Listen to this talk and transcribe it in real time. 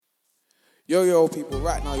Yo, people,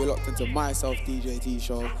 right now you're locked into myself, DJ T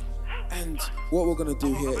Show. And what we're going to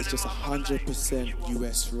do here is just 100%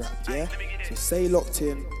 US rap, yeah? So stay locked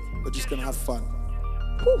in, we're just going to have fun.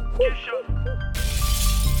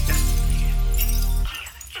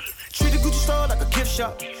 Treat the Gucci store like a gift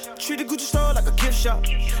shop. Treat the Gucci store like a gift shop.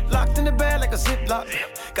 Locked in the bag like a ziplock.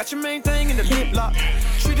 Got your main thing in the lip lock.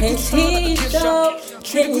 Treat the Gucci store like a gift shop.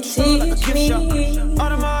 Treat the Gucci store like a gift shop.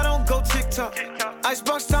 Audemars don't go TikTok.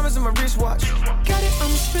 Icebox diamonds in my wristwatch. Got it,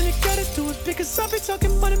 I'ma spend it, got it, do it because I be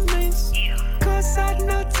talking money millions. Cause I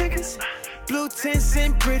no tickets. Blue tints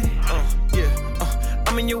ain't pretty.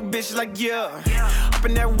 I'm in your bitch like yeah. Up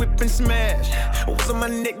in that whip and smash. What's on my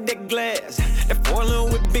neck, that glass. That four-wheel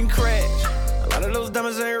whip and crash. A lot of those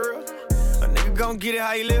diamonds ain't real. A nigga gon' get it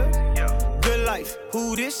how you live. Good life,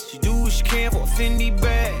 who this? She do what she can for a Fendi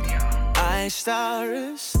bag. I ain't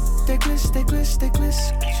stylish.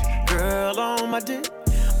 Stickless. Girl on my dick.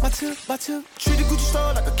 My tip. Treat the Gucci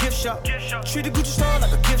store like a gift shop. Treat the Gucci store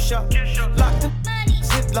like a gift shop. Locked in,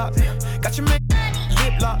 ziplock. Got your man,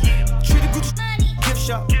 lip lock. Treat the Gucci gift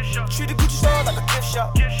shop. Treat the Gucci store like a gift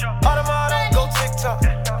shop. Audemars don't go TikTok.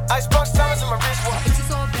 Icebox diamonds in my wristwatch.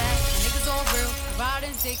 Bitches all bad, niggas all real. I ride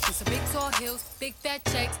in dick with some big tall heels, big fat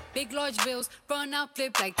checks, big large bills. Run out,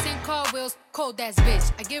 flip like 10 car wheels. Cold ass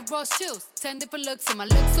bitch, I give raw chills. 10 different looks, and my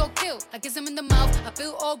lips so kill. I kiss him in the mouth, I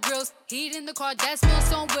feel all grills. Heat in the car, that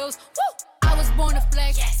smells on wheels. Woo! I was born to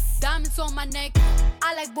flex. Yes. Diamonds on my neck.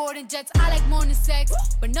 I like boarding jets, I like more than sex.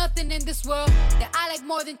 But nothing in this world that I like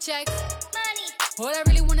more than checks. Money. All I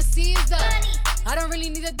really wanna see is the money. I don't really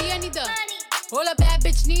need a D, I need the money. All a bad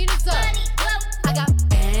bitch need is the money. I got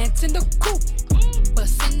bands in the coupe,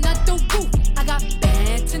 bustin' out the roof. I got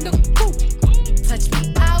bands in the coupe. Touch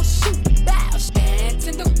me, I'll shoot. Bow, bands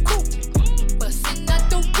in the coupe, bustin' out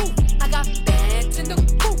the roof. I got bands in the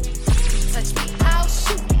coupe. Touch me, I'll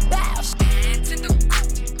shoot. Bow, bands in the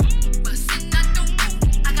coupe, bustin' out the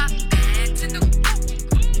roof. I got bands in the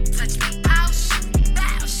coupe. Touch me, I'll shoot.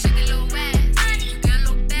 Bow, shake a little ass. Get a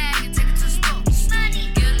little bag and take it to the store.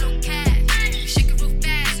 Get a little cash. Shake it real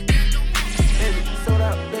fast and get a little more. Baby, sold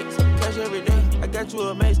out bakes, cash every day. I got you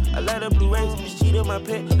a mace, I light up blue rays. Bitch cheat on my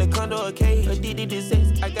pet, the condo a cage. A DD to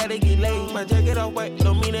sex, I gotta get laid. My jacket all white,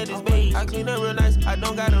 don't mean that it's beige. I clean up real nice, I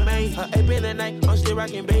don't got a maid. Her 8 in the night, I'm still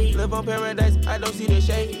rockin' beige. Live on paradise, I don't see the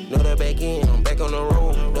shade. Know the back end, I'm back on the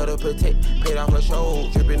road. Know the protect, paid off her show.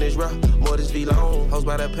 Drippin' this rough, more this V-long. Hoes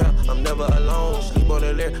by the pair, I'm never alone. Sleep on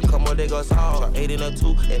the lyric, come on, they go soft. 8 in a 2,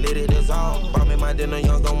 and let it dissolve. Bomb in my dinner,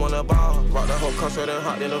 young, don't wanna ball. Rock the whole concert and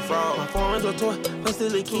hot than a frog. My foreign's a toy, I'm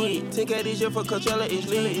still a kid. 10K this year for Coachella, it's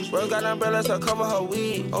lit. Bro got umbrellas to cover her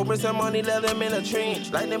wig. Open some money, let them in a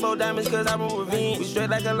trench. Lightning bolt diamonds, cause I'm a revenge. We straight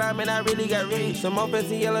like a lineman, I really got rich. Some more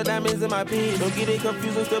fancy yellow diamonds in my pin. Don't get it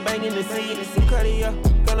confused, I'm still banging the seat. Some Cartier,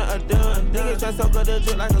 gonna a done. Niggas try soak up the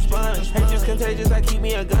drip like a sponge. Hatred's contagious, I keep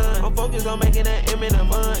me a gun. I'm focused on making that M in a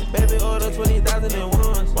month. Baby, order 20,000 at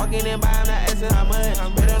once. Walking in by, I'm not asking how much.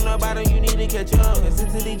 I'm better on the bottom, you need to catch up.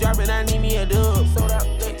 Intensity dropping, I need me a dub. Sold out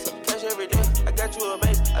dates, cash every day. I got you a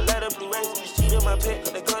mace, I light up blue rays. Bitch cheat on my pet,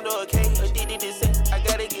 the condo a cage. A DD to sex, I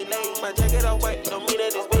gotta get laid. My jacket all white, don't mean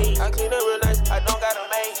that it's beige. I clean up real nice, I don't got a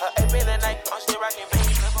maid. Her 8 in the night, I'm still rockin'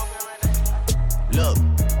 beige. Look,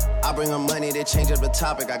 I bring her money, they change up the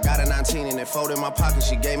topic. I got a 19 and it fold in my pocket.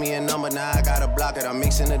 She gave me a number, now I gotta block it. I'm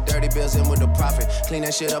mixing the dirty bills in with the profit. Clean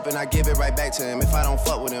that shit up and I give it right back to him. If I don't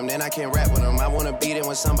fuck with him, then I can't rap with him. I wanna beat it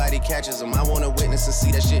when somebody catches him. I wanna witness and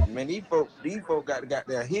see that shit. Man, these folks got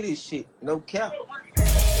their hit his shit, no cap.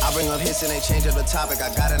 I bring up hits and they change up the topic. I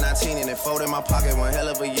got a 19 and it fold in my pocket. One hell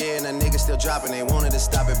of a year and the niggas still dropping. They wanted to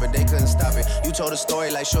stop it, but they couldn't stop it. You told a story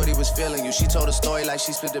like Shorty was feeling you. She told a story like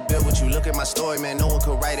she split the bill with you. Look at my story, man, no one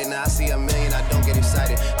could write it. Now I see a million, I don't get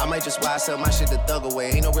excited. I might just wise up my shit to thug away.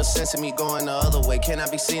 Ain't no real sense in me going the other way. Can I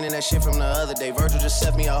be seen in that shit from the other day? Virgil just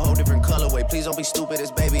set me a whole different colorway. Please don't be stupid, it's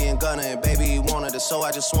baby and Gunna. And baby, he wanted it, so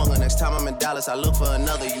I just swung her. Next time I'm in Dallas, I look for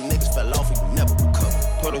another. You niggas fell off and you never recover.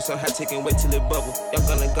 Puddle so high, taking wait till it bubble. Young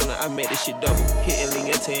gunna, I made this shit double. Hitting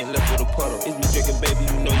Lingette and left with a puddle. It's me drinking, baby,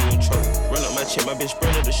 you know you in trouble. Run up my chin, my bitch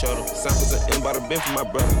spread the shoulder. Samples of M, bought a bin for my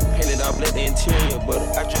brother. Painted out black, the interior butter.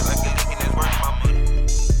 I drink like a lick and that's running my money.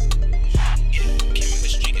 Yeah, came in the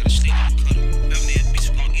street, got a stick in the cutter. Beverly and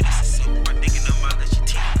bitch, we gon' eat us a soap. My dick in the mouth, let you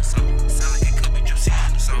teeth or something. Sound like it could be juicy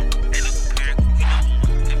in the song. Ain't no comparing, we number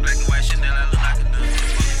 1. In black and white Chanel, I look like a nun.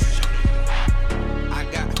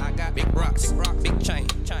 I got big rocks, big chain,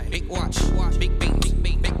 big watch, big beams,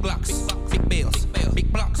 big blocks, big bills,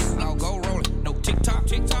 big blocks. I'll go rolling, no TikTok,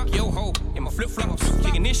 yo ho, in my flip flops,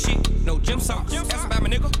 kicking this shit, no gym socks. That's about my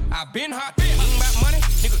nigga, I been hot, ain't about money,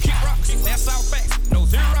 nigga kick rocks. That's all facts, no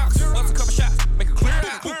Xerox. Bust a couple shots, make it clear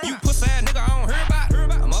out. You pussy ass nigga,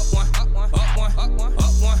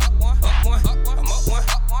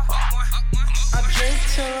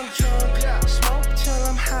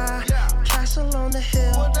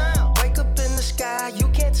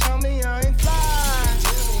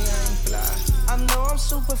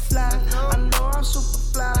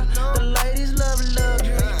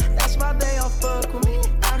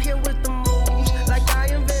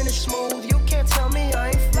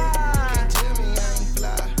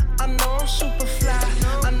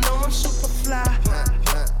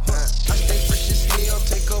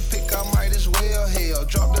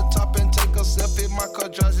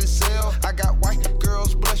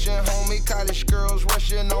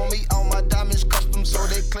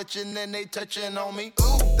 clutching and they touching on me.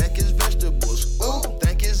 Ooh, think it's vegetables. Ooh,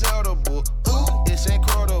 think it's edible. Ooh, it's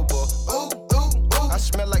incredible. Ooh, ooh, ooh. I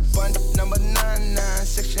smell like bun number 99,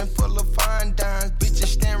 section full of fine dimes. Bitches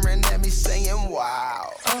staring at me saying, wow.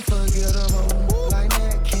 Unforgettable, like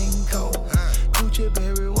that King Cole. Gucci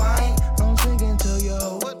berry white, I'm singing to you.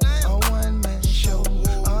 A one-man show,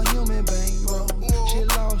 a human bankroll. She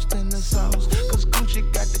lost in the sauce, cause Gucci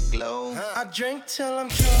got the glow. I drink till I'm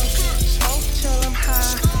drunk, smoke till I'm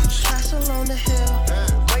high. Castle on the hill,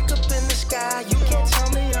 wake up in the sky. You can't tell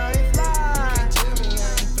me I ain't fly.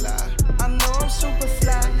 I know I'm super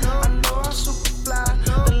fly, I know I'm super fly.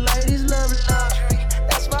 The ladies love luxury,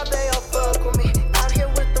 that's why they all fuck with me. Out here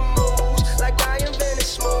with the moves, like I invented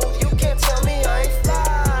smooth. You can't tell me I ain't fly.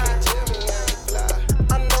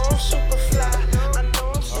 I know I'm super fly, I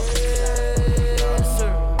know I'm super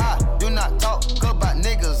fly. I do not talk about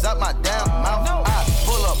niggas out my damn mouth. I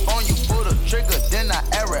pull up on you, pull the trigger, then I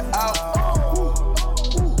air it out.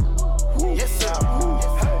 Yes, sir.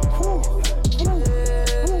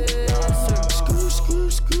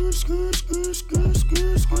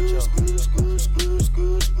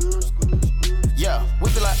 Yeah, we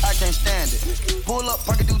feel like I can't stand it. Pull up,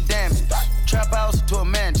 park it, do damage. Trap house to a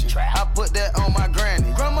mansion. I put that on my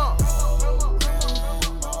granny. Grandma.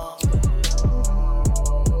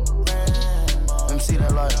 Let me see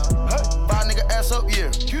that light. Five nigga ass up, yeah.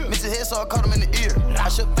 Missed his head, so I caught him in the ear. I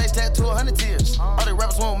shook face tattoo 100 tears. All the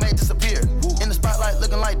rappers won't make disappear. In the spotlight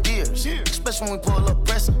looking like deers. Especially when we pull up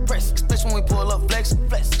press. Especially when we pull up flex.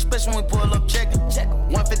 Especially when we pull up check.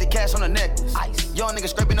 150 cash on the necklace. Young nigga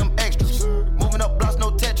scraping them extras. Moving up blocks,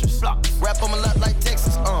 no Tetris. Rap on my lap like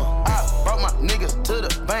Texas. I brought my niggas to the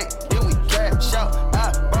bank. Then we cash out.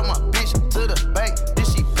 I brought my bitch to the bank. Then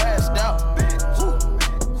she passed out.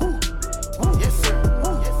 Yes, sir.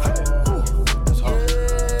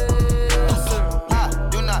 I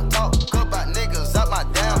do not talk about niggas out my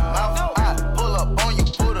damn mouth. I pull up on you,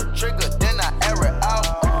 pull the trigger, then I air it out.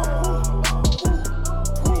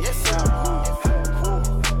 Yes, sir.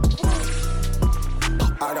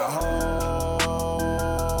 I got hoes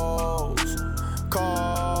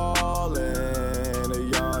calling a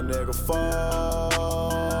young nigga phone.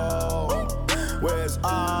 Where's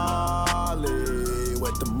Ollie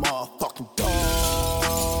with the motherfucking dog?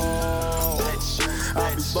 I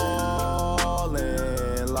be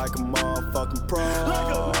ballin' like a motherfucking pro.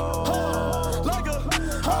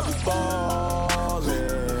 I be ballin'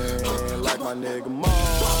 like my nigga Mo.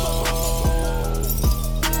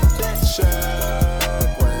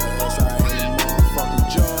 Check West, I ain't a motherfucking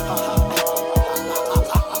joke.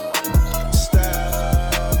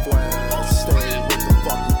 Step West, stay with the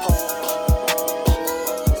fucking pole.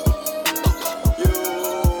 You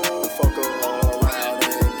fuck around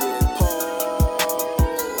and get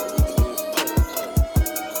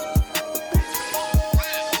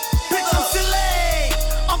Bitch, I'm silly.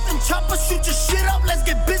 I'm them choppers, shoot your shit up, let's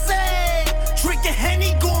get busy. Drinking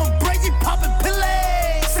Henny, going crazy, popping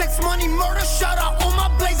pillay. Sex, money, murder, shout out all my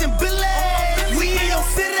blazing billy. We in your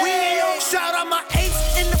city. Shout out my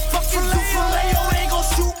ace in the fucking zoo. Filet-O ain't gon'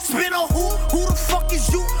 shoot. Spin on who? Who the fuck is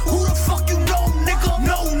you? Who the fuck you know, nigga?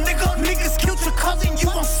 No, nigga. Niggas killed your cousin, you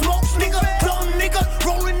gon' smoke, nigga. Dumb nigga.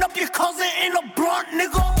 Rolling up your cousin in a blunt,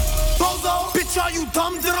 nigga. Bozo. Bitch, are you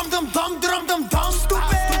dumb? Dum, dum, dum, dum, dum, dumb.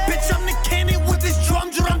 Stupid. Bitch, I'm the cannon with this drum.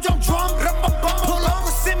 Pull up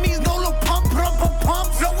with Simmy's, no little pump, pump,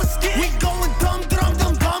 pump. Flow with skin. We going dumb, dum,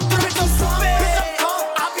 dum, dum. Bitch, I'm stupid. Bitch, I'm dumb.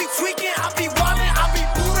 I be tweaking, I be wildin', I be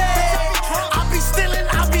booted. I be stealing,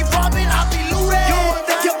 I be robbing, I be looting.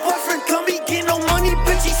 Your boyfriend come, he get no money,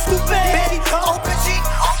 bitch, he stupid. Oh, bitch, he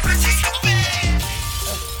stupid.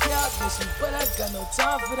 Yeah, I miss you, but I got no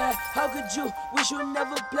time for that. How could you wish you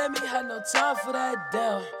never play me? Had no time for that.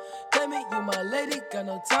 Damn. Tell me you my lady, got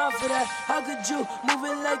no time for that. How could you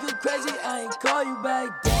moving like you crazy? I ain't call you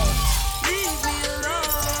back. Damn. Leave me alone.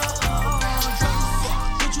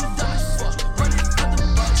 What you done for? Running for the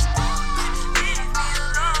bus. Leave me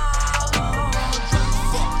alone.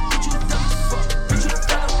 What you done for? What you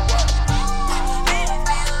done what? Leave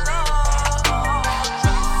me alone.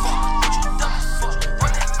 What you done for?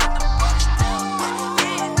 Running for the bus.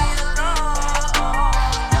 Leave me alone.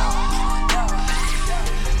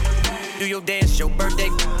 Do your dance, your birthday.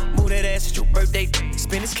 Move that ass, it's your birthday.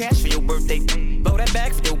 Spend this cash for your birthday. Blow that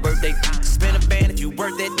bag for your birthday. Spend a band if you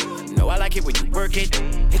worth it. No, I like it when you work it.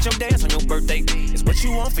 Hit your dance on your birthday. It's what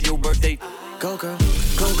you want for your birthday. Go girl,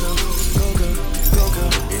 go girl, go girl, go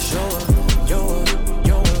girl. It's your world, your world,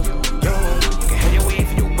 your world, your world. You can have your way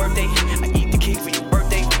for your birthday. I eat the cake for your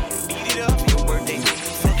birthday. Beat it up for your birthday.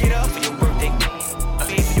 Fuck it up for your birthday. I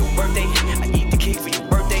eat for your birthday. I eat the cake for your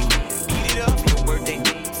birthday. Beat it up for your birthday.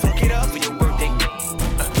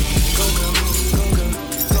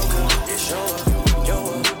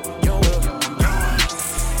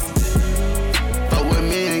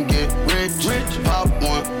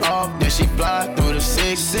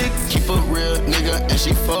 Keep a real nigga and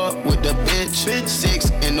she fuck with the bitch. 6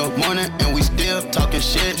 in the morning and we still talking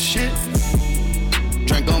shit.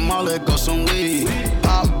 Drink them all, let go some weed.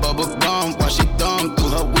 Pop bubble gum while she thumb through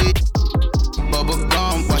her weed. Bubble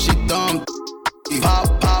gum while she thumb.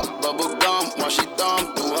 Pop bubble gum while she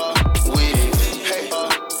thumb through her weed. Hey,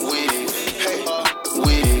 weed. Hey,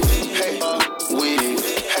 weed. Hey, weed.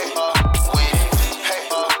 Hey, weed. Hey,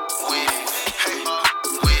 weed. Hey,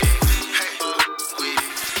 weed.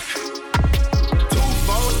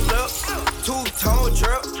 Two-phone flip, two-tone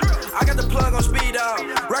drip. I got the plug on speed up.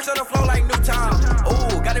 Racks on the floor like Newtown.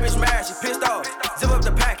 Ooh, got a bitch mad, she pissed off. Zip up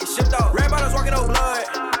the package, shipped off. Red bottles walking no blood.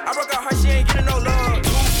 I broke out her, she ain't getting no love.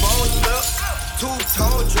 Two-phone flip,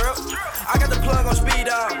 two-tone drip. I got the plug on speed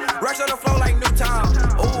up. Racks on the floor like Newtown.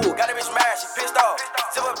 Ooh, got a bitch mad, she pissed off.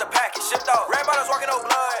 Zip up the package, shipped off. Red bottles walking no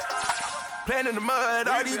blood. Playing in the mud,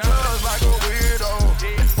 all these drugs like a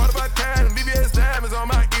weirdo. What about time? BBS diamonds on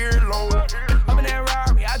my earlobe. I'm in that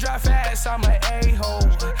Rari, I drive fast, I'm an a-hole.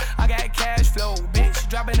 I got cash flow, bitch,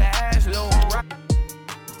 dropping the ass low.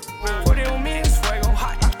 Put it on me, it's fuego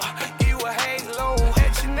hot. Give you a halo,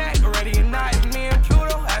 at your neck, ready or not. Me and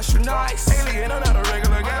Pluto, astronauts. Alien, I'm not a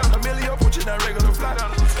regular guy. A million put you not regular fly.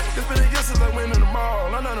 It's been a year since I went in the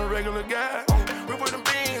mall. I'm not a regular guy. We put them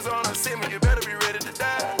beans on a semi, you better be ready to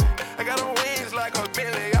die. I got on wings like a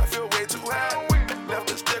Bentley, I feel way too high. Left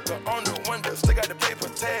the sticker on the window, still got the paper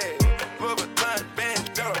tag. Rubber band,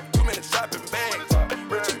 bandana, 2 minute shopping bags.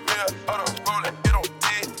 Richard Mille, auto rolling, it on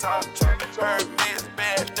TikTok. Hermes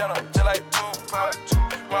bandana, just like Tupac.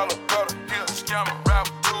 Marlon brother, he'll scammer, rap,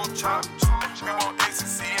 two chop. We want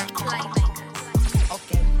ACC and Coke.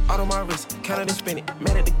 Out on my wrist, count it and spin it.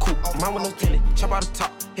 Man at the coupe, mine with no tenant. Chop out the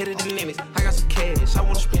top, hit it the limits. I got some cash, I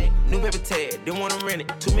wanna spend it. New paper tag, didn't wanna rent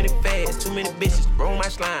it. Too many fads, too many bitches. Roll my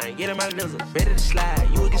slime, get in my lizard. Ready to slide,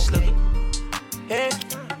 you will get slicker. Hey,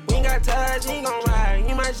 we ain't got ties, you ain't gon' ride.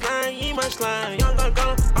 You my slime, you my slime. You gon'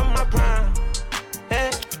 go, I'm my prime.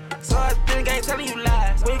 Hey, so I spin the game telling you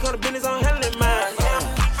lies. When you come to business, I'm handling mine.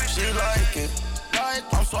 Yeah. She like it,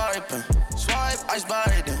 I'm swiping. Swipe, ice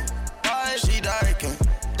biting. She liking.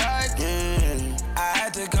 I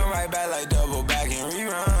had to come right back like double back and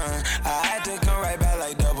rerun. I had to come right back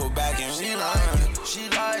like double back and rerun. She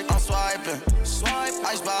like, I'm swiping. Swipe,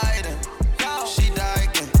 ice biting. She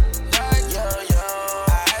liking. I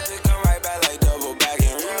had to come right back like double back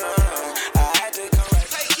and rerun. I had to come right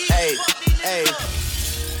back. Hey,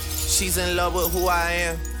 she's in love with who I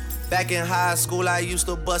am. Back in high school, I used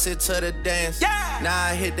to bust it to the dance. Yeah. Now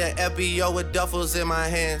I hit the FBO with duffels in my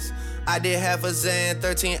hands. I did half a Zan,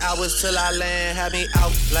 13 hours till I land. Had me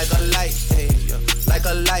out like a light, ayy, like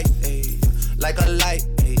a light, ayy, like a light,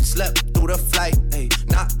 ayy. Slept through the flight, ayy,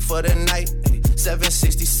 not for the night, ayy.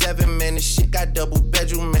 767, man, this shit got double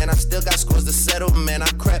bedroom, man. I still got scores to settle, man. I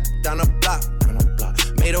crept down the block,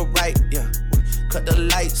 made a right, yeah. Cut the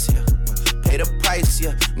lights, yeah. Pay the price,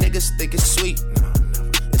 yeah. Niggas think it's sweet, no, never.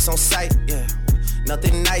 It's on sight, yeah.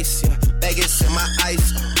 Nothing nice, yeah. Vegas in my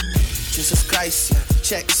ice, Jesus Christ, yeah.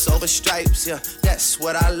 Checks over stripes, yeah. That's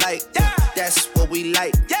what I like, yeah. That's what we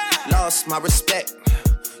like, yeah. Lost my respect,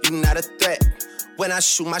 you not a threat. When I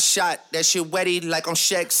shoot my shot, that shit wetty like on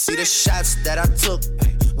Shaq. See the shots that I took,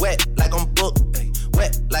 wet like on Book,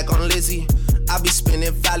 wet like on Lizzie. I be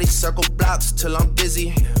spinning valley circle blocks till I'm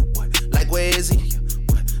busy. Like where is he?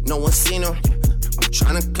 No one seen her. I'm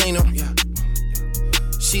tryna clean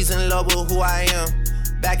her. She's in love with who I am.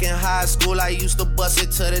 Back in high school, I used to bust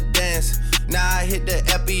it to the dance. Now I hit the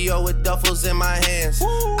FBO with duffels in my hands.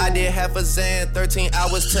 Woo. I did half a Zan, 13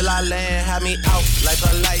 hours till I land. Had me out like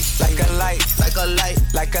a light, like a light, like a light,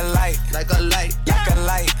 like a light, like a light, like a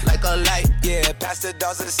light, like a light. Yeah, past the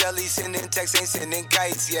doors of the cell, he's sending texts, ain't sending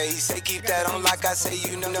kites. Yeah, he say keep that on like I say,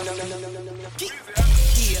 you know. Yeah,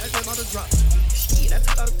 I took all the drops. Shit, I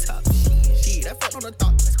took all the top. Shit, I fucked on the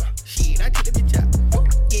top. Shit, I took the bitch out.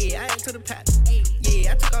 Yeah, I ain't to the pat.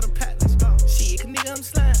 Yeah, I took all the pat. Shit, cause nigga, I'm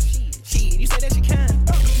slime. Shit, you say that you can.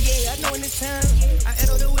 Yeah, I know in this time. I add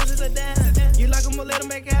all the wizards are down. You like them or let them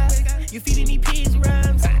back out. You feeding these pigs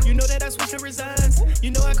rhymes. You know that I switch to resigns.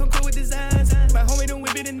 You know I come cool with designs. My homie don't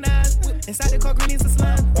whip it in nines. Inside the car green is a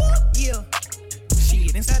slime. Yeah.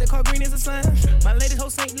 Shit, inside the car green is a slime. My latest hoe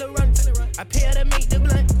St. Laurent. I pay her to make the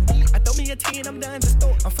blunt. I throw me a 10, I'm done.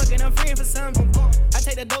 I'm fucking, I'm friend for some. I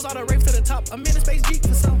take the dose, all the rapes to the top. I'm in a space Jeep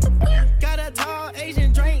for some. Got a tall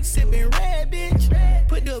Asian drink, sipping red, bitch.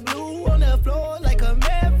 Put the blue on the floor like a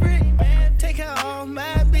maverick. Take care of all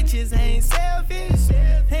my bitches, ain't selfish.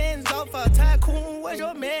 Hands off a tycoon, where's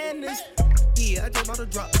your madness? Yeah, I just bought a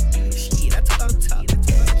drop. Shit, I took all the top.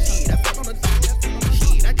 Shit, I fucked on the top.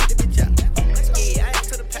 Shit, I took the bitch out. Yeah, I ain't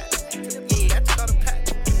to the pack. Yeah, I took all the pack.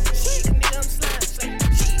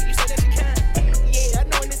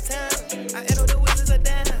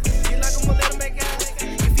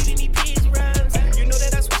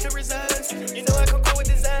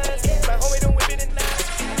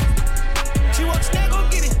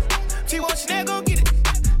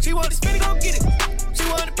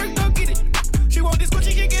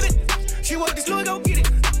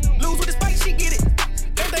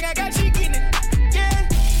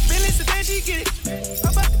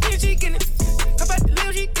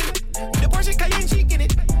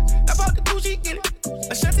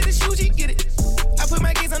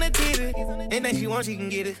 want, she can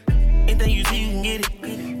get it. Anything you see, you can get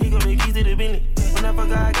it. He gon' make keys to the Bentley. When I fuck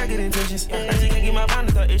her, I got good intentions. I just can't get my mind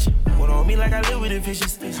to start itching. Put on me like I live with the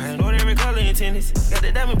fishes. I know every color in tennis. Got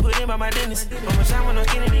the diamond put in by my dentist. I'ma shine with no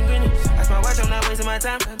skin and grinning. I my watch, I'm not wasting my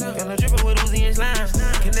time. Got no drippin' with Uzi and slime.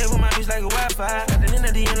 Connect with my bitch like a Wi-Fi. Got the in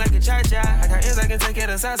the DM like a cha-cha. I got ends I can take care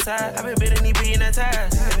of the south side. I been bidding these being that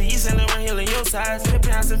ties. I be east and around here in your size. Flip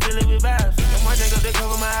house and fill it with vibes. I'm more take up to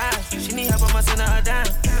cover my eyes. She need help, I'ma send her a dime.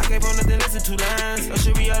 I can't pull nothing less than 2 lines. So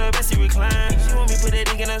she be all the best, she recline. She want me put that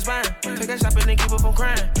dick in her spine. Take her shopping and keep her from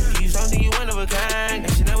crying. You something you one of a kind.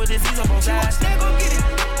 And she never disease up on side. She want snag, go get it.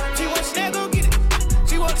 She want snag, go get it.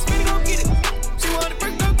 She want the spin, go get it. She want the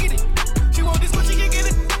brick, go get it. She want this, what she can get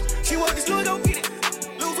it. She want this, Louis, go get it.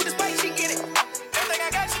 Lose with the spike, she get it. Everything I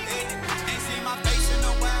got, she get it. Ain't seen my face in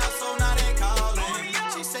a while, so now they calling.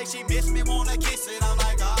 She say she miss me, wanna kiss it. I'm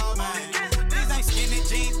like, oh man, these ain't skinny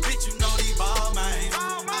jeans, bitch. You know these ball man.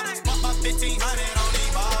 I done spent my 1,500 on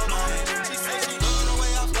these ball man. She say she love the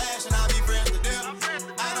way I flash and I be friends with them.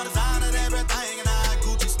 I know design of everything and I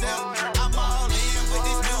Gucci step. I'm all in with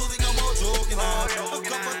this music, no more joking now. A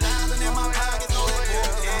couple thousand in my pockets, no they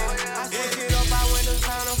broken. I switch it up, I went to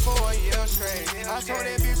China for a year straight. I told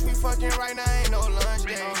that bitch we fucking right now, ain't no lunch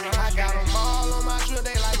day. I got them all on my drill,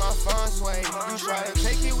 they like my fun sway. You try to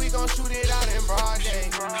take it, we gon' shoot it out in broad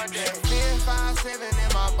day. 10-5-7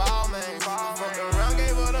 in my ball, man. Fuck around,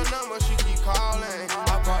 gave her the number, she keep calling.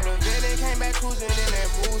 I brought the vet and came back cruising in that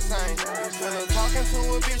Mulsanne. Instead of talking to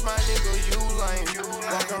a bitch, my nigga, you lame.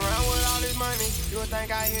 Walk around with all this money, you would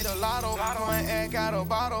think I hit a lotto. Point egg got a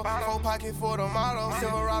bottle, 4 pocket for the model.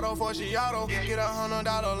 Silverado for Giotto, get $100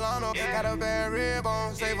 Lano. Got a bad rib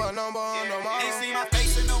on, save a number on the model. Ain't seen my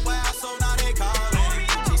face in a while, so now they calling.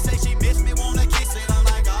 She say she miss me, wanna kiss it. I'm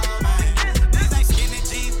like, oh man, these ain't skinny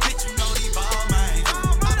jeans, bitch. You know these ball man.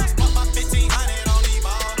 I done spent my 1,500 on these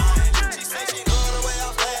ball man. She say she love the way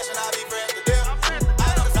I flash and I be friends with them. I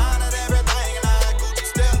know design of everything and I Gucci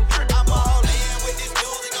step. I'm all in with this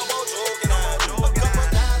music, no more joking now. A couple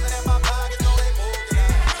thousand in my pockets, no they moving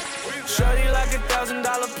now. Shorty like $1,000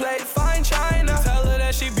 plate, fine china. Tell her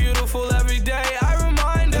that she beautiful every day. I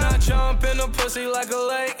remind her. I jump in the pussy like a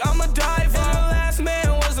lake. I'm a diver. Her last man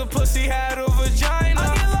was a pussy, had a vagina.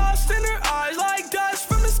 I get lost in her eyes like dust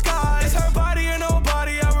from the sky. It's her body or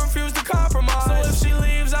nobody, I refuse to compromise. So if she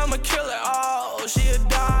leaves, I'ma kill her. Oh, she'll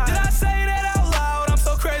die. Did I say that out loud? I'm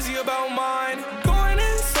so crazy about mine. Going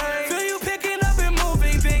insane. Feel you picking up and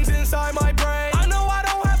moving things inside my brain. I know I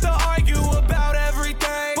don't have to argue about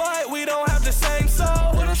everything, but we don't have the same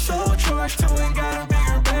soul. What a soul charge to and got a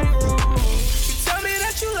bigger bankroll. You tell me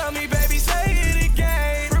that you love me, baby, say it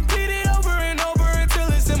again. Repeat it over and over until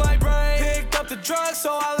it's in my brain. Picked up the drugs,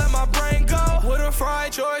 so I let my brain go. With a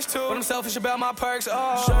fried choice too, but I'm selfish about my perks.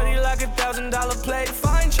 Oh, shorty like $1,000 plate,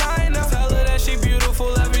 fine china. Tell her that she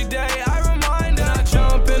beautiful every day. I remind her. I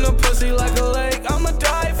jump in the pussy like a lake. I'm a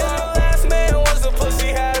diver. Her last man was a pussy,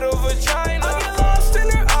 had a vagina. I get lost in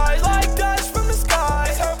her eyes like dust from the sky.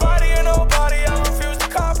 It's her body or nobody, I refuse to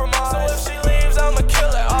compromise. So if she leaves, I'ma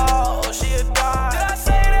kill her. Oh, she'll die. Did I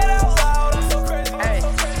say that out loud? I'm so crazy.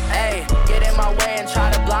 Hey, get in my way and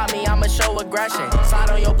try to block me, I'ma show aggression. Slide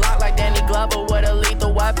on your block like Danny Glover with a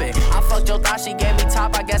lethal weapon. I fucked your thought, she gave me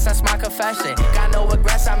top, I guess that's my confession. Got no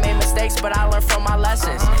regrets, I made mistakes, but I learned from my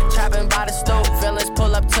lessons. Trapping by the stoop, villains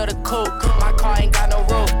pull up to the coupe. My car ain't got no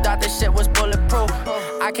roof, thought this shit was bulletproof.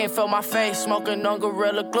 I can't feel my face, smoking on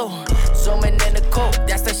Gorilla Glue. Zooming in the coupe,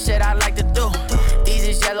 that's the shit I like to do. These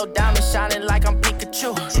is yellow diamonds shining like I'm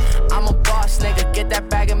Pikachu. I'm a boss, nigga, get that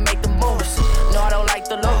bag and make the moves. No, I don't like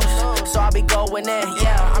to lose, so I be going in,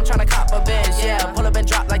 yeah. I'm tryna cop a Benz, yeah. Pull up and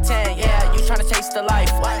drop like 10, yeah. You tryna taste the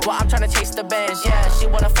life, well, I'm tryna taste the Benz, yeah. She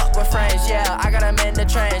wanna fuck with friends, yeah. I got 'em in the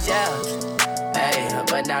trends, yeah. Hey,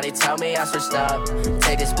 but now they tell me I switched up.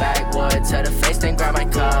 Take this backwood to the face, then grab my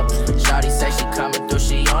cup. Shawty say she coming through,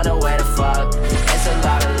 she on her way to fuck. It's a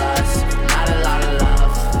lot of lust, not a lot of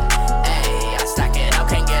love. Hey, I stack it up,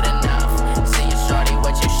 can't get enough. See you shorty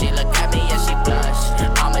with you, she look at me and she blush.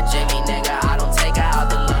 I'm a Jimmy nigga, I don't take her out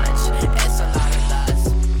to lunch. It's a lot of lust.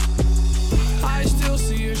 I still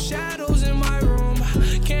see your shadows in my room.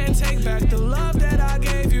 Can't take back the love that I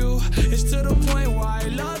gave you. It's to the point where I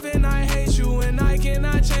love and I hate you, and I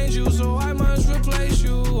cannot change you, so I must replace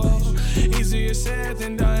you. Oh, easier said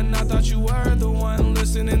than done. I thought you were the one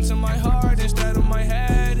listening to my heart instead of my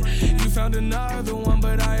head. You found another one,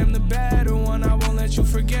 but I am the better one. I won't let you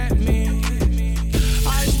forget me.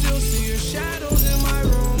 I still see your shadows in my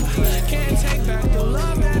room. Can't take back the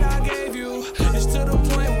love that I gave you. It's to the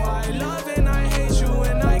point where I love and I hate you,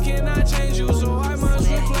 and I cannot change you, so I must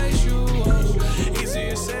replace you. Oh,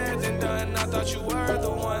 easier said than done. I thought you were the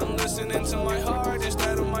one listening to my heart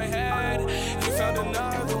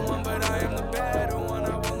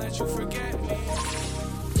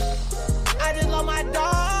I just love my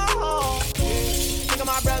dog. Nigga,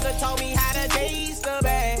 my brother told me how to taste the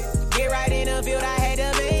bag. Get right in the field, I had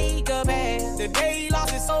to make a bag. The day he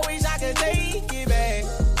lost it, so wish I could take it back.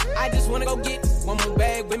 I just wanna go get one more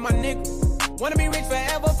bag with my nigga. Wanna be rich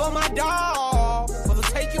forever for my dog. Wanna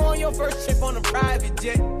take you on your first trip on a private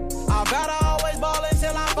jet. I vow to always ball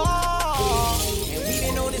until I fall. And we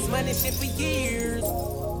been on this money shit for years.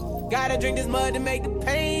 Gotta drink this mud to make the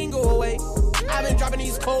pain go away. I've been dropping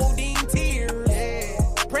these codeine tears.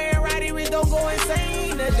 Yeah. Praying right here, don't go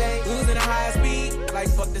insane today. Losing a high speed, like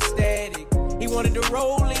fuck the static. He wanted the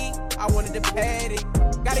rollie, I wanted the paddock.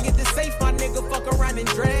 Gotta get the safe, my nigga, fuck around and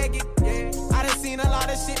drag it. Yeah. I done seen a lot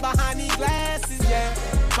of shit behind these glasses. Yeah.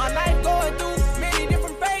 My life going through many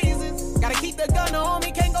different phases. Gotta keep the gun on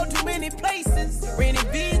me, can't go too many places. Rented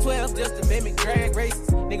V12 just to mimic drag races.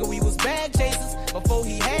 Nigga, we was bag chasers before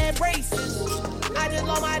he had braces. I just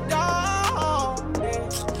love my dog. Yeah.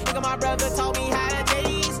 Nigga, my brother taught me how to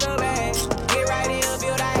taste the bag. Get right in the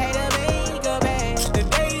field, I had to make a bag. The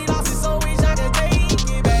day he lost it, so wish I could take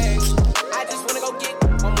it back. I just wanna go get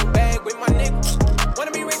one more bag with my nigga.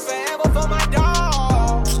 Wanna be rich forever for my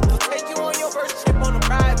dog. Take you on your first trip on a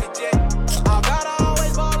private jet. I gotta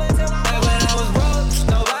always ball until I. Back when I was broke,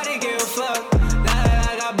 nobody gave a fuck. Now that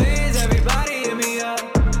I got biz, everybody hit me up.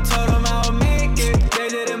 Told them I would make it, they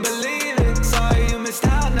didn't believe it. Sorry you missed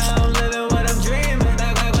out, now I'm living what I'm dreaming.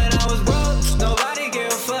 Back when I was broke, nobody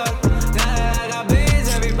gave a fuck. Now that I got biz,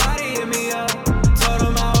 everybody hit me up. Told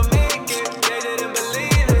them I would make it, they didn't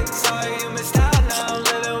believe it. Sorry you missed out, now I'm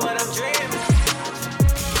living what I'm dreaming.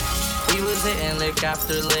 He was hitting lick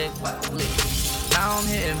after lick. Now I'm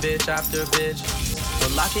hitting bitch after bitch. For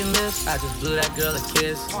locking lips, I just blew that girl a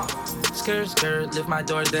kiss. Skirt, skirt, lift my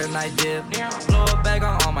door, then I dip. Blow a bag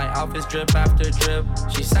on all my outfits, drip after drip.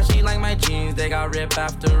 She said she like my jeans, they got rip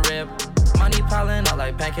after rip. Money piling up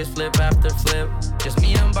like pancakes, flip after flip. Just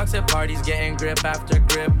me and Bucks at parties, getting grip after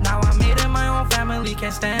grip. Now I made it my own family,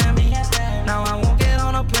 can't stand me. Now I won't get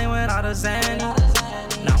on a plane without a Zanny.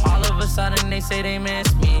 Now all of a sudden they say they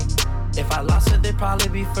miss me. If I lost it, they'd probably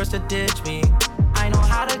be first to ditch me. I know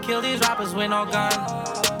how to kill these rappers with no gun,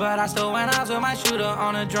 but I still went out with my shooter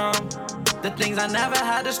on a drum. The things I never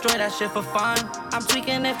had, destroy that shit for fun. I'm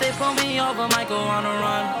tweaking if they pull me over, might go on a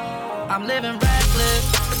run. I'm living reckless,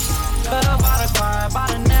 but I bought a car,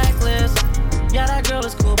 bought a necklace. Yeah, that girl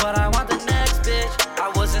is cool, but I want the next bitch.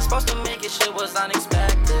 I wasn't supposed to make it, shit was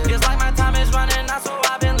unexpected. Feels like my time is running out, so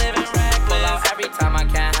I've been living reckless. Pull out every time I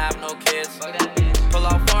can't have no kids. Pull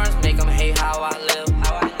out foreigns, make them hate how I live.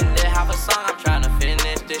 Did half a song, I'm trying to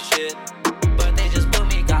finish this shit. But they just put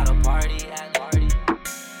me, got a party at party.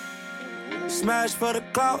 Smash for the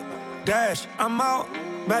clout, dash, I'm out.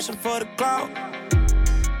 Mashing for the clout.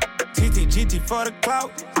 TTGT for the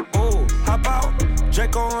clout. Ooh, hop out.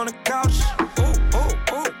 Draco on the couch. Ooh,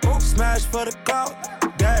 ooh, ooh, ooh. Smash for the clout,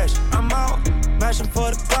 dash, I'm out. Mashing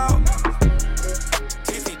for the clout.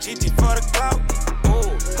 TTGT for the clout.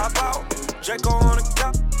 Ooh, hop out. Draco on the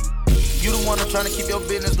couch. You the one that's trying to keep your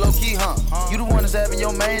business low key, huh? You the one that's having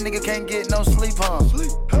your main nigga can't get no sleep, huh?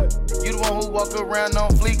 You the one who walk around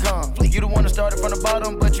on fleek, huh? You the one that started from the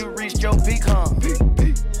bottom, but you reached your peak, huh?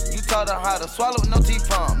 You taught her how to swallow with no teeth,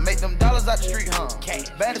 huh? Make them dollars out the street, huh?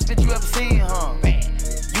 Baddest bitch you ever seen, huh?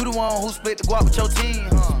 You the one who split the guap with your team,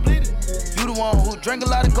 huh? You the one who drank a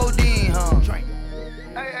lot of codeine, huh?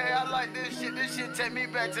 Hey, I like this shit. This shit take me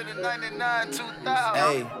back to the 99,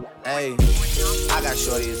 2000. Hey, I got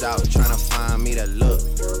shorties out tryna find me that look.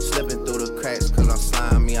 Slipping through the cracks cause I'm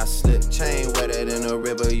slimy, I slip. Chain wetter than a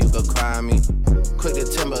river, you could cry me. Quick to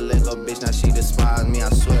Timberlake a bitch, now she despise me, I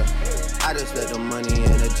swear. I just let the money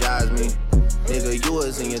energize me. Nigga, you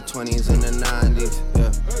was in your 20s and the 90s,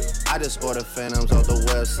 yeah. I just ordered Phantoms off the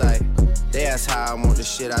website. They ask how I want the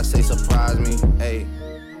shit, I say surprise me, hey,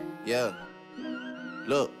 yeah.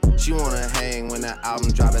 Look, she wanna hang when the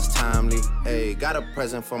album drop, it's timely. Ayy, got a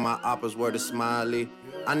present for my oppas, word of Smiley.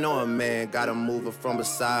 I know a man gotta move her from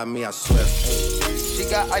beside me, I swear. She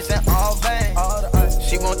got ice in all veins.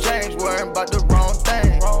 She won't change, worrying about the wrong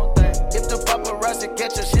thing. If the paparazzi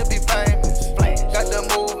catch her, she'll be famous. Got to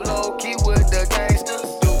move low key with the gangsters.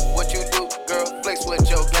 Do what you do, girl, flex with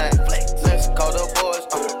your gang. Let's call the boys,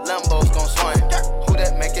 Lambo's gon' swing. Who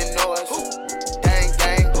that making noise? Gang,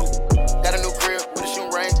 gang. Got a new crib with a shoe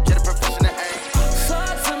range, get a professional aim.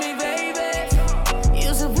 Talk to me, baby.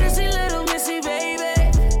 You so pretty little missy, baby.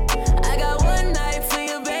 I got one night for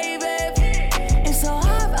you, baby. It's so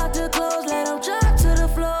hot out the clothes, let them drop to the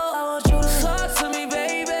floor. I want you to talk to me,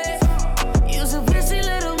 baby. You so pretty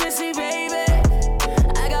little missy, baby.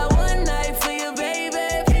 I got one night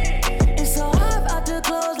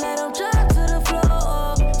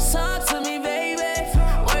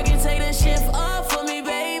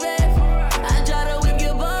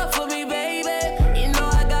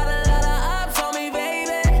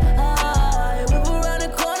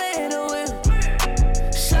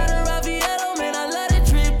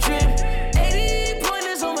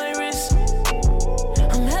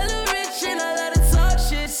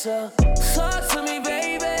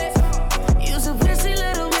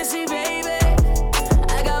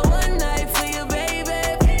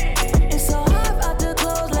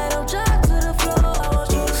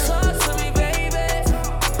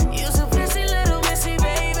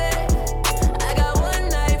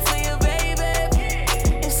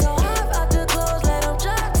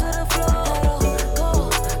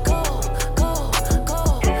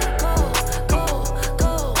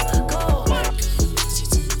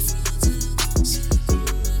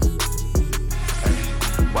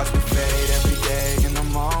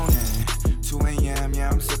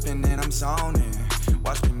sipping and I'm zoning.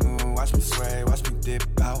 Watch me move, watch me sway, watch me dip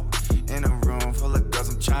out. In a room full of girls,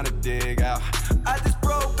 I'm trying to dig out. I just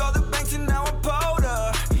broke all the banks and now I'm pulled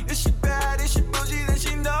up. Is she bad, is she bougie, then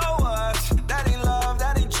she know us. That ain't love,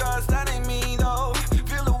 that ain't trust, that ain't me though.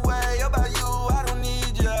 Feel the way about you, I don't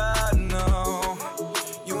need ya, no.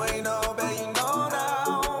 You ain't know, babe, you know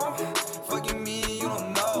now. Fucking me, you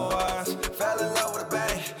don't know us. Fell in love with a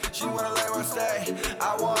babe, she wanna lay where I stay.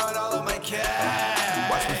 I want all of my cash.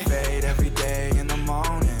 Watch me fade every day in the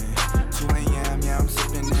morning. 2 a.m., yeah, I'm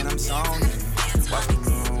sipping and I'm zoning. Watch me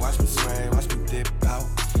move, watch me sway, watch me dip out.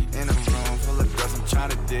 In a room full of girls, I'm trying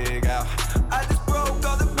to dig out. I just broke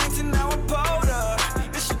all the banks and now I'm pulled up.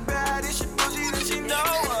 Is she bad, is she bougie, then she know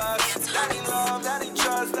us. That ain't love, that ain't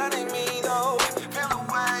trust, that ain't me though. Feel the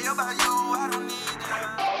way about you, I don't need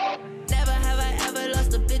you. Never have I ever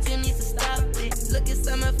lost a bitch, you need to stop it. Look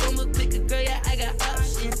inside my phone, but pick a girl, yeah, I got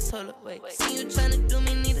options. Hold up, wait. See you tryna do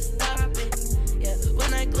me, need to stop it. Yeah,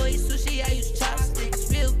 when I go eat sushi, I use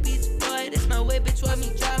chopsticks. Real beach boy, this my way, bitch, want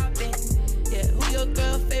me dropping. Yeah, who your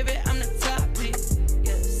girl favorite? I'm the topic.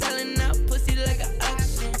 Yeah, selling out pussy like an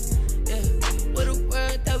auction. Yeah, what a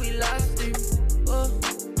word that we lost it. Oh,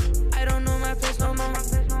 I don't know my place no more.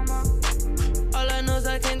 All I know is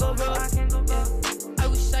I can't go broke. Yeah, I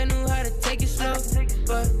wish I knew how to take it slow,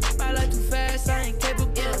 but my life too fast, I ain't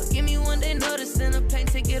capable. Yeah, give me one day notice and a plane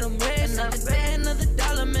ticket, I'm racing. Another day, another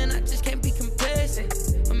dollar, man, I just can't be complacent.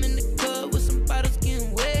 I'm in the club with some bottles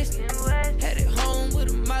getting wasted. Headed home with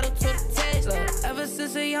a model to the taste. Ever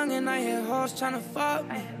since a youngin', I hear hoes tryna fuck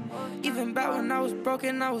me. Even back when I was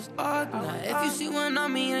broken, I was ugly. Now, if you see one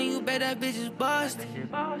on me and you bet that bitch is busted,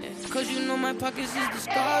 yeah, cause you know my pockets is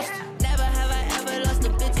disgusting. Never have I ever lost a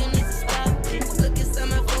bitch, you need to stop it. Look inside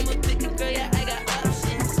my phone, but pick a girl, yeah, I got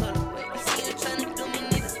options. Hold up, wait, see you tryna do me,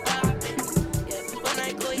 need to stop it. Yeah, when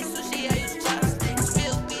I go eat sushi, I use chopsticks.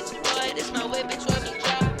 Real beach boy, this my way, bitch, want me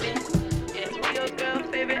dropping. Yeah, who your girl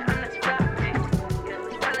favorite, I'm the topic. Yeah,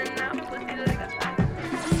 selling out pussy like a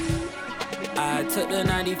I took the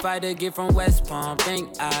 95 to get from West Palm. Think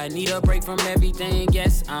I need a break from everything.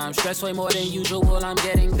 Yes, I'm stressed way more than usual. I'm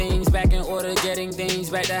getting things back in order, getting things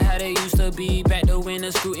back to how they used to be. Back to when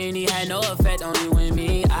the scrutiny had no effect on you and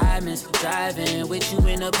me. I miss driving with you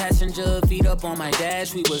in the passenger, feet up on my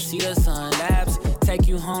dash. We would see the sun lapse, take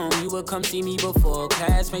you home. You would come see me before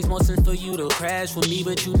class. Makes more sense for you to crash with me,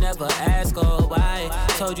 but you never ask, oh why.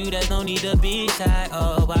 Told you there's no need to be shy,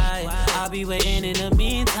 oh why. I'll be waiting in the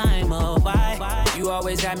meantime, oh why. You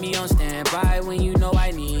always got me on standby when you know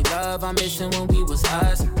I need love. I'm missing when we was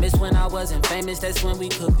us. Miss when I wasn't famous, that's when we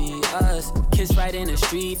could be us. Kiss right in the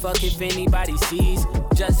street, fuck if anybody sees.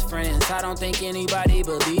 Just friends, I don't think anybody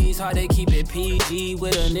believes. Hard to keep it PG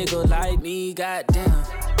with a nigga like me, goddamn.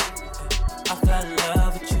 I fell in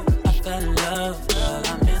love with you, I fell in love, girl,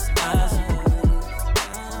 I miss us.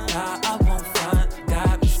 Now I won't front,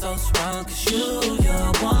 got me so strong, cause you're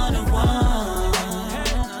one-on-one.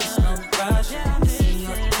 It's no rush, missing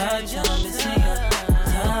your touch, I'm missing your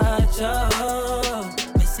touch, oh.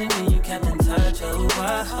 Missing when you kept in touch, oh,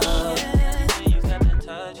 wow. Missing you kept in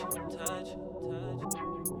touch,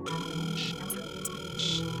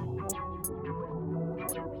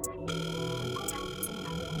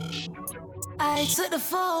 I took the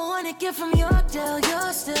 401 gift from Yorkdale.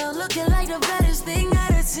 You're still looking like the baddest thing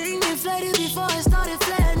I'd have seen. Inflated before it started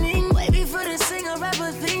flattening. Way before the singer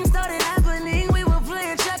rapper thing started happening. We were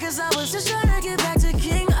playing checkers, I was just trying to get back to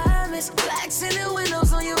King. I miss black tinted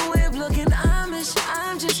windows on your whip looking Amish.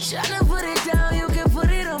 I'm just trying to put it down, you can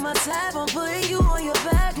put it on my tab. I'm putting you on your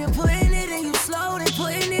back and putting it in you slow, then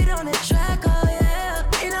putting it on the track, oh yeah.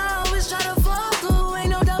 And I always try to fall through, ain't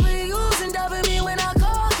no W's and dubbing me when I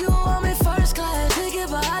call you. I'm in first class, thinking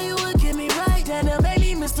about how you would get me right. Then it made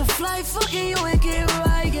me miss the flight, fucking you and get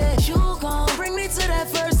right. Yeah, you gon' bring me to that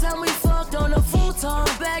first time we fucked on the futon.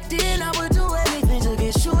 Back then I would do anything to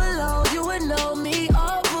get you alone. You would know me,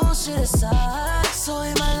 all bullshit aside. So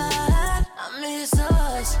in my life, I miss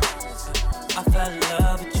us. I fell in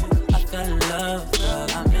love with you, I fell in love, girl,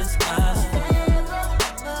 I miss us.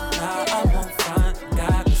 Now I won't front,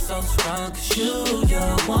 got me so strong, cause you're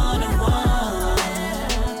one-on-one.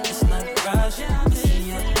 It's no rush, missing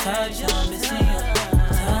your touch, I'm missing your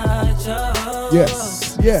touch, oh.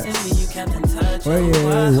 Yes, yes.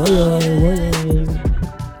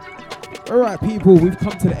 Alright people, we've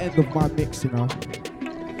come to the end of my mix, you know.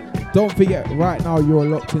 Don't forget, right now you're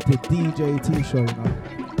locked into DJ T Show, you know.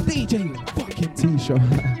 DJ fucking T Show.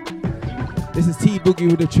 This is T Boogie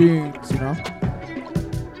with the tunes, you know.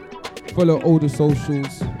 Follow all the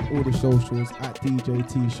socials at DJ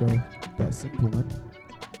T Show. That's simple, man.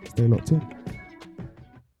 Stay locked in.